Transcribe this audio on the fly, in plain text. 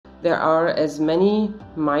There are as many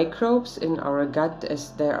microbes in our gut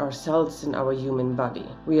as there are cells in our human body.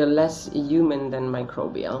 We are less human than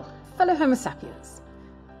microbial. Fellow Homo sapiens.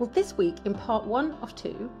 Well, this week in part 1 of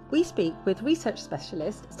 2, we speak with research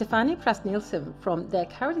specialist Stefanie Prast-Nielsen from the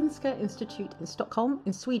Karolinska Institutet in Stockholm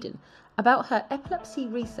in Sweden about her epilepsy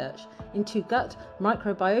research into gut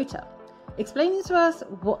microbiota, explaining to us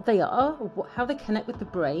what they are, how they connect with the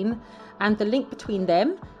brain, and the link between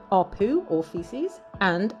them, our poo or feces,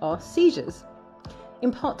 and our seizures.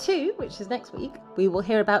 In part 2, which is next week, we will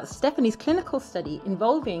hear about Stefanie's clinical study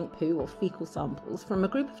involving poo or fecal samples from a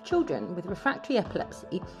group of children with refractory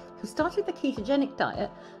epilepsy who started the ketogenic diet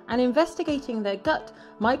and investigating their gut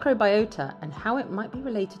microbiota and how it might be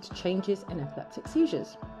related to changes in epileptic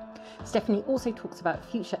seizures. Stefanie also talks about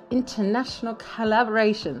future international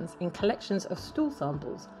collaborations in collections of stool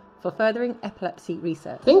samples for furthering epilepsy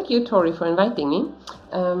research. Thank you, Torie, for inviting me.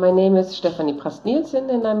 My name is Stefanie Prast-Nielsen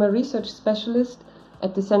and I'm a research specialist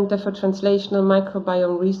at the Center for Translational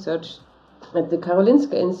Microbiome Research at the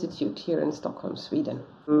Karolinska Institutet here in Stockholm, Sweden.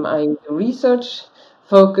 I do research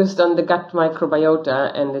focused on the gut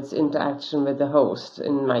microbiota and its interaction with the host,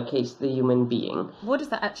 in my case, the human being. What does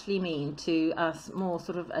that actually mean to us more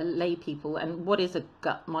sort of lay people, and what is a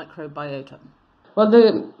gut microbiota? Well,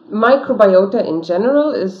 the microbiota in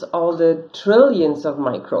general is all the trillions of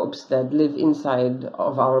microbes that live inside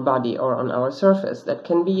of our body or on our surface. That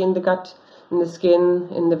can be in the gut, in the skin,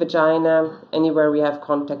 in the vagina, anywhere we have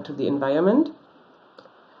contact to the environment.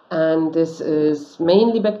 And this is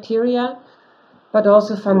mainly bacteria, but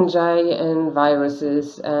also fungi and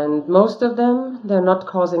viruses. And most of them, they're not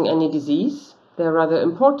causing any disease. They're rather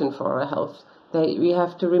important for our health. We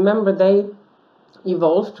have to remember they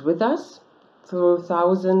evolved with us through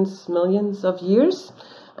thousands, millions of years,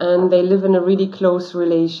 and they live in a really close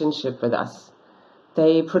relationship with us.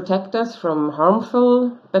 They protect us from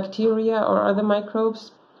harmful bacteria or other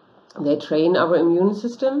microbes. They train our immune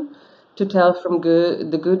system to tell from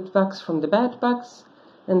the good bugs from the bad bugs,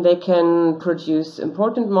 and they can produce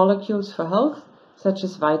important molecules for health, such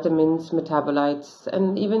as vitamins, metabolites,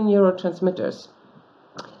 and even neurotransmitters.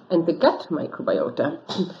 And the gut microbiota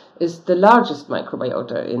is the largest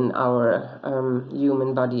microbiota in our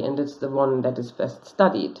human body, and it's the one that is best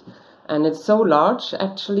studied. And it's so large,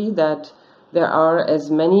 actually, that there are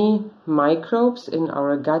as many microbes in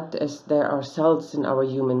our gut as there are cells in our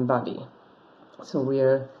human body. So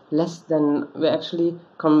we're actually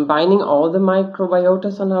combining all the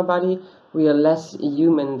microbiotas on our body, we are less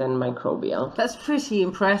human than microbial. That's pretty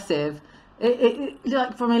impressive.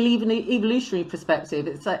 Like from an evolutionary perspective,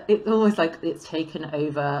 it's almost like it's taken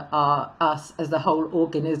over us as the whole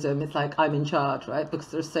organism. It's like I'm in charge, right? Because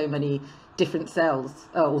there's so many different cells,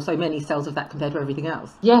 or so many cells of that compared to everything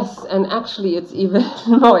else. Yes, and actually it's even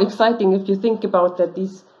more exciting if you think about that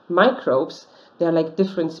these microbes, they're like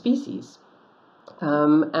different species.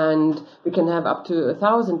 And we can have up to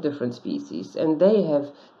 1,000 different species, and they have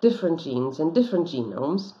different genes and different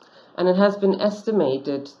genomes. And it has been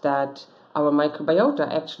estimated that our microbiota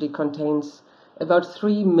actually contains about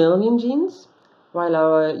 3 million genes, while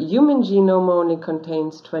our human genome only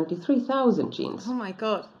contains 23,000 genes. Oh my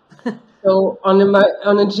God. So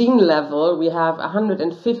on a gene level, we have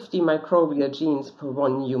 150 microbial genes per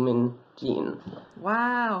one human gene.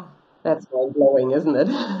 Wow. That's mind-blowing, isn't it?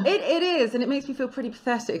 It is, and it makes me feel pretty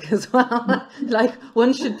pathetic as well. Like,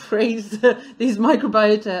 one should praise these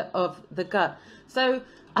microbiota of the gut. So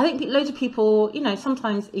I think loads of people,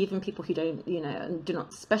 sometimes even people who don't, do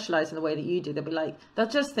not specialize in the way that you do, they'll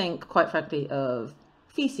just think, quite frankly, of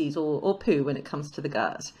feces or poo when it comes to the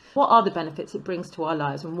gut. What are the benefits it brings to our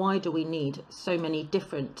lives, and why do we need so many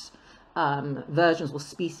different versions or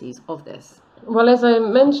species of this? Well, as I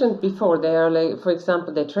mentioned before, they are for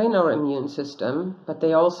example, they train our immune system, but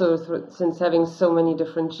they also, since having so many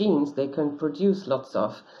different genes, they can produce lots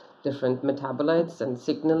of different metabolites and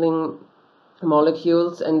signaling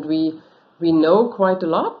molecules, and we know quite a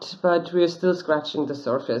lot, but we're still scratching the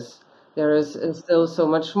surface. There is still so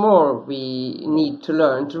much more we need to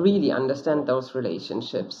learn to really understand those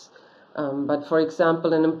relationships. But for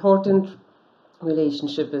example, an important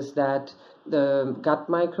relationship is that the gut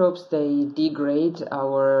microbes, they degrade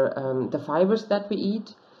the fibers that we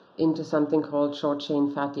eat into something called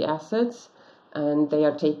short-chain fatty acids, and they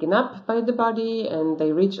are taken up by the body and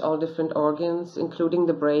they reach all different organs, including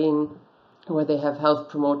the brain, where they have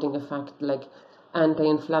health-promoting effect like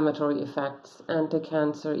anti-inflammatory effects,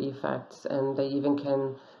 anti-cancer effects, and they even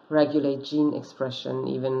can regulate gene expression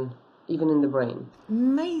even in the brain.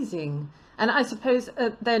 Amazing. And I suppose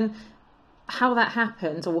then how that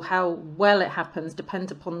happens, or how well it happens,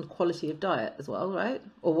 depends upon the quality of diet as well, right?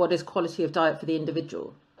 Or what is quality of diet for the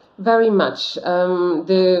individual? Very much.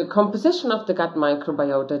 The composition of the gut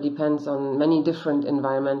microbiota depends on many different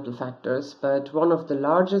environmental factors, but one of the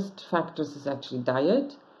largest factors is actually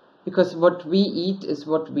diet, because what we eat is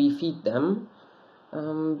what we feed them.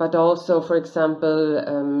 But also, for example,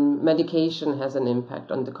 medication has an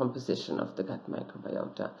impact on the composition of the gut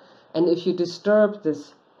microbiota. And if you disturb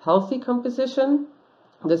this healthy composition,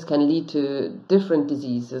 this can lead to different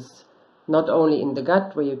diseases, not only in the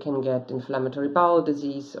gut, where you can get inflammatory bowel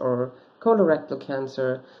disease or colorectal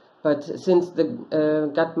cancer, but since the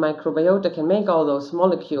gut microbiota can make all those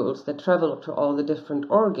molecules that travel to all the different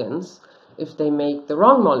organs, if they make the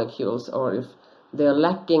wrong molecules, or if they're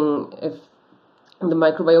lacking, if the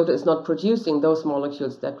microbiota is not producing those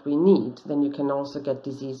molecules that we need, then you can also get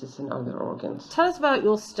diseases in other organs. Tell us about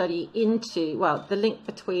your study into, well, the link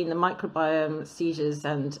between the microbiome, seizures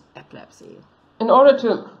and epilepsy. In order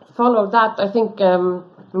to follow that, I think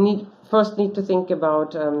we first need to think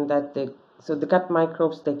about that the gut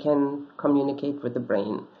microbes, they can communicate with the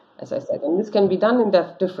brain, as I said. And this can be done in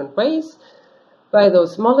different ways, by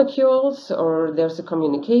those molecules, or there's a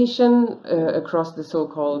communication across the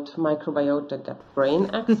so-called microbiota gut-brain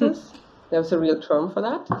axis. There's a real term for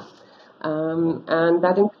that. And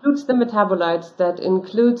that includes the metabolites, that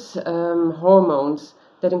includes hormones,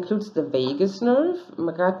 that includes the vagus nerve.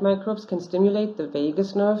 Gut microbes can stimulate the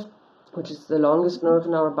vagus nerve, which is the longest nerve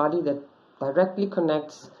in our body that directly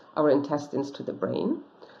connects our intestines to the brain.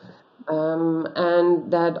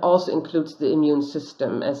 And that also includes the immune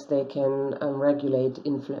system, as they can regulate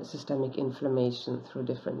systemic inflammation through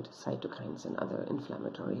different cytokines and other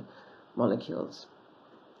inflammatory molecules.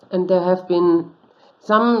 And there have been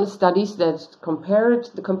some studies that compared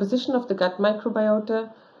the composition of the gut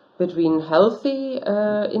microbiota between healthy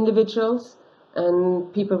individuals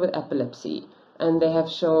and people with epilepsy. And they have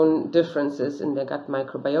shown differences in their gut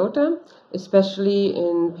microbiota, especially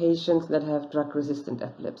in patients that have drug-resistant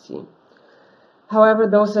epilepsy. However,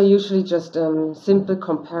 those are usually just simple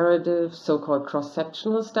comparative, so-called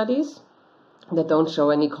cross-sectional studies that don't show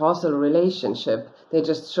any causal relationship. They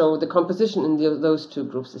just show the composition in those two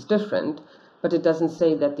groups is different, but it doesn't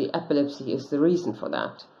say that the epilepsy is the reason for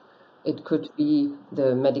that. It could be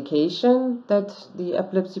the medication that the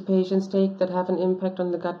epilepsy patients take that have an impact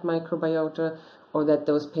on the gut microbiota, or that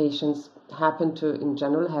those patients happen to, in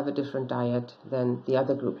general, have a different diet than the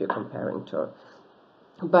other group you're comparing to.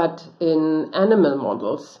 But in animal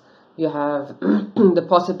models, you have the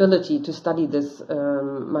possibility to study this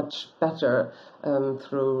much better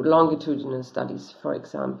through longitudinal studies, for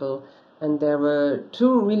example. And there were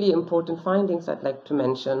two really important findings I'd like to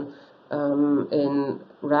mention. In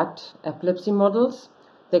rat epilepsy models,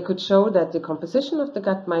 they could show that the composition of the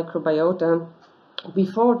gut microbiota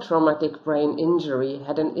before traumatic brain injury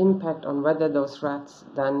had an impact on whether those rats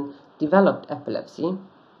then developed epilepsy.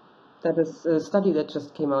 That is a study that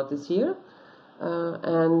just came out this year.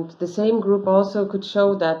 And the same group also could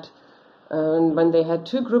show that when they had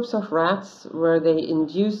two groups of rats where they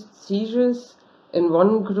induced seizures in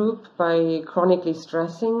one group by chronically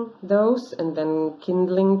stressing those and then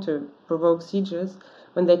kindling to provoke seizures,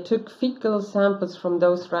 when they took fecal samples from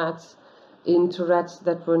those rats into rats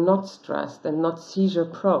that were not stressed and not seizure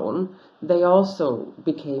prone, they also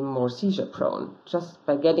became more seizure prone just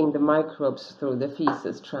by getting the microbes through the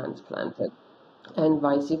feces transplanted. And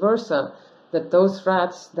vice versa, that those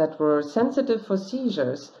rats that were sensitive for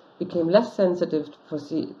seizures became less sensitive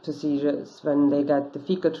to seizures when they got the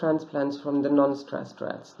fecal transplants from the non-stressed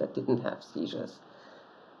rats that didn't have seizures.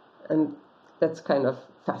 And that's kind of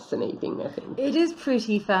fascinating, I think. It is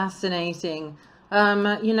pretty fascinating.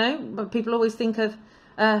 But people always think of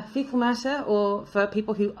fecal matter, or for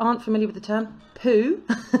people who aren't familiar with the term, poo,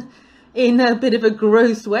 in a bit of a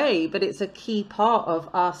gross way, but it's a key part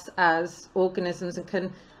of us as organisms and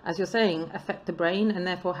can, as you're saying, affect the brain and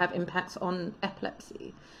therefore have impacts on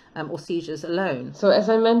epilepsy. Or seizures alone. So as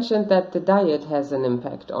I mentioned, that the diet has an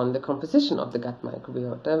impact on the composition of the gut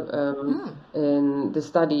microbiota. In the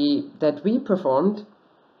study that we performed,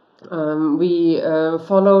 we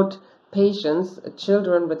followed patients,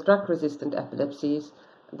 children with drug-resistant epilepsies,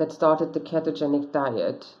 that started the ketogenic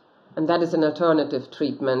diet. And that is an alternative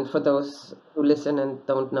treatment for those who listen and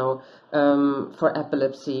don't know. For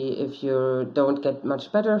epilepsy, if you don't get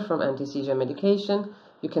much better from anti-seizure medication,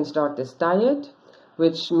 you can start this diet,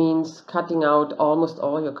 which means cutting out almost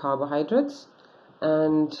all your carbohydrates,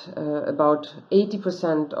 and about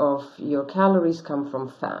 80% of your calories come from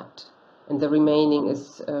fat, and the remaining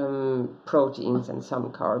is proteins and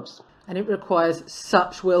some carbs. And it requires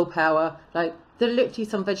such willpower. Like, there are literally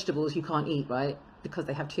some vegetables you can't eat, right? Because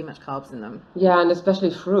they have too much carbs in them. Yeah, and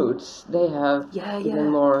especially fruits, they have even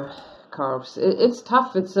more carbs. It's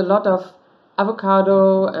tough. It's a lot of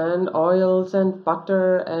avocado and oils and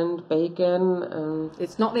butter and bacon. And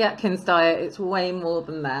it's not the Atkins diet. It's way more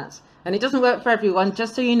than that. And it doesn't work for everyone.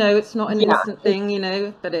 Just so you know, it's not an instant thing, you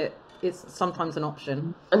know, but it's sometimes an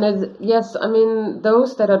option. And yes, I mean,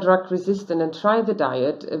 those that are drug resistant and try the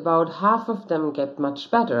diet, about half of them get much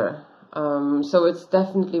better. So it's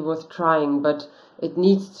definitely worth trying, but it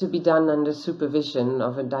needs to be done under supervision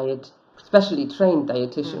of a specially trained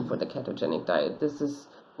dietitian for the ketogenic diet. This is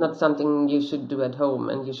not something you should do at home,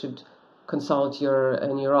 and you should consult your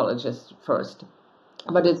neurologist first.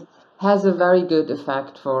 But it has a very good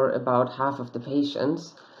effect for about half of the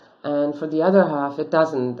patients, and for the other half it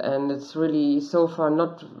doesn't, and it's really so far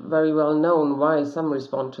not very well known why some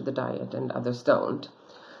respond to the diet and others don't.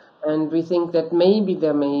 And we think that maybe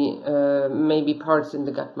there may be parts in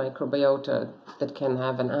the gut microbiota that can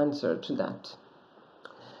have an answer to that.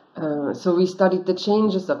 So we studied the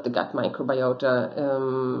changes of the gut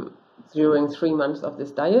microbiota during 3 months of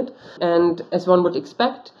this diet, and as one would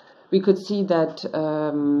expect, we could see that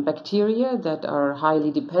bacteria that are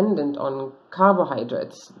highly dependent on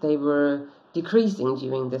carbohydrates, they were decreasing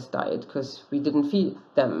during this diet because we didn't feed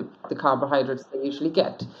them the carbohydrates they usually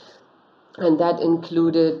get. And that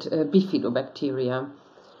included bifidobacteria.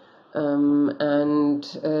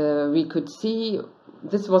 We could see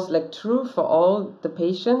this was like true for all the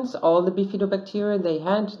patients. All the bifidobacteria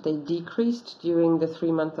they decreased during the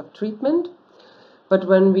 3 months of treatment. But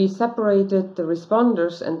when we separated the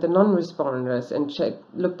responders and the non-responders and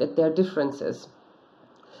looked at their differences,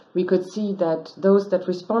 we could see that those that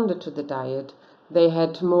responded to the diet, they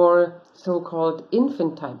had more so-called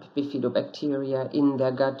infant-type bifidobacteria in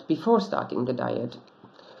their gut before starting the diet,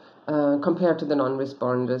 compared to the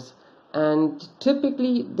non-responders. And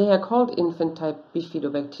typically they are called infant-type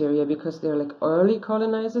bifidobacteria because they're like early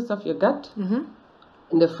colonizers of your gut. Mm-hmm.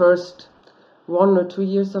 In the first 1 or 2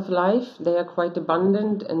 years of life, they are quite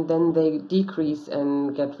abundant, and then they decrease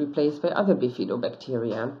and get replaced by other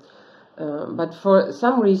bifidobacteria. But for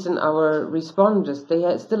some reason, our responders,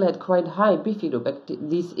 they still had quite high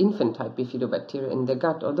these infant-type bifidobacteria in their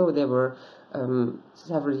gut, although they were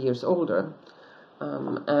several years older.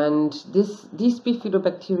 And these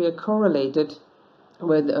bifidobacteria correlated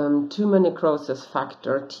with tumor necrosis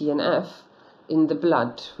factor, TNF, in the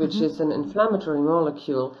blood, which is an inflammatory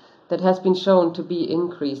molecule that has been shown to be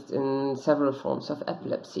increased in several forms of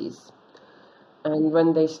epilepsies. And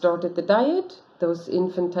when they started the diet, those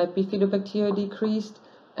infant-type bifidobacteria decreased,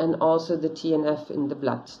 and also the TNF in the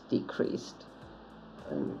blood decreased.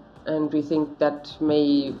 And we think that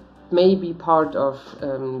may be part of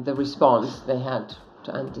the response they had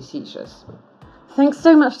to anti-seizures. Thanks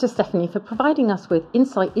so much to Stefanie for providing us with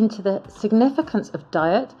insight into the significance of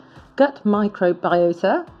diet, gut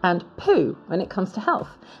microbiota, and poo when it comes to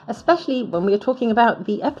health, especially when we are talking about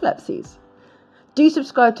the epilepsies. Do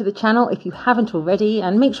subscribe to the channel if you haven't already,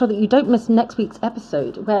 and make sure that you don't miss next week's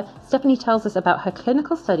episode, where Stefanie tells us about her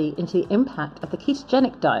clinical study into the impact of the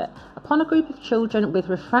ketogenic diet upon a group of children with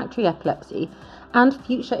refractory epilepsy, and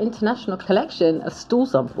future international collection of stool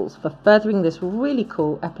samples for furthering this really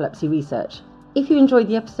cool epilepsy research. If you enjoyed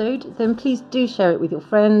the episode, then please do share it with your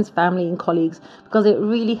friends, family and colleagues, because it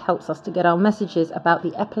really helps us to get our messages about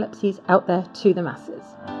the epilepsies out there to the masses.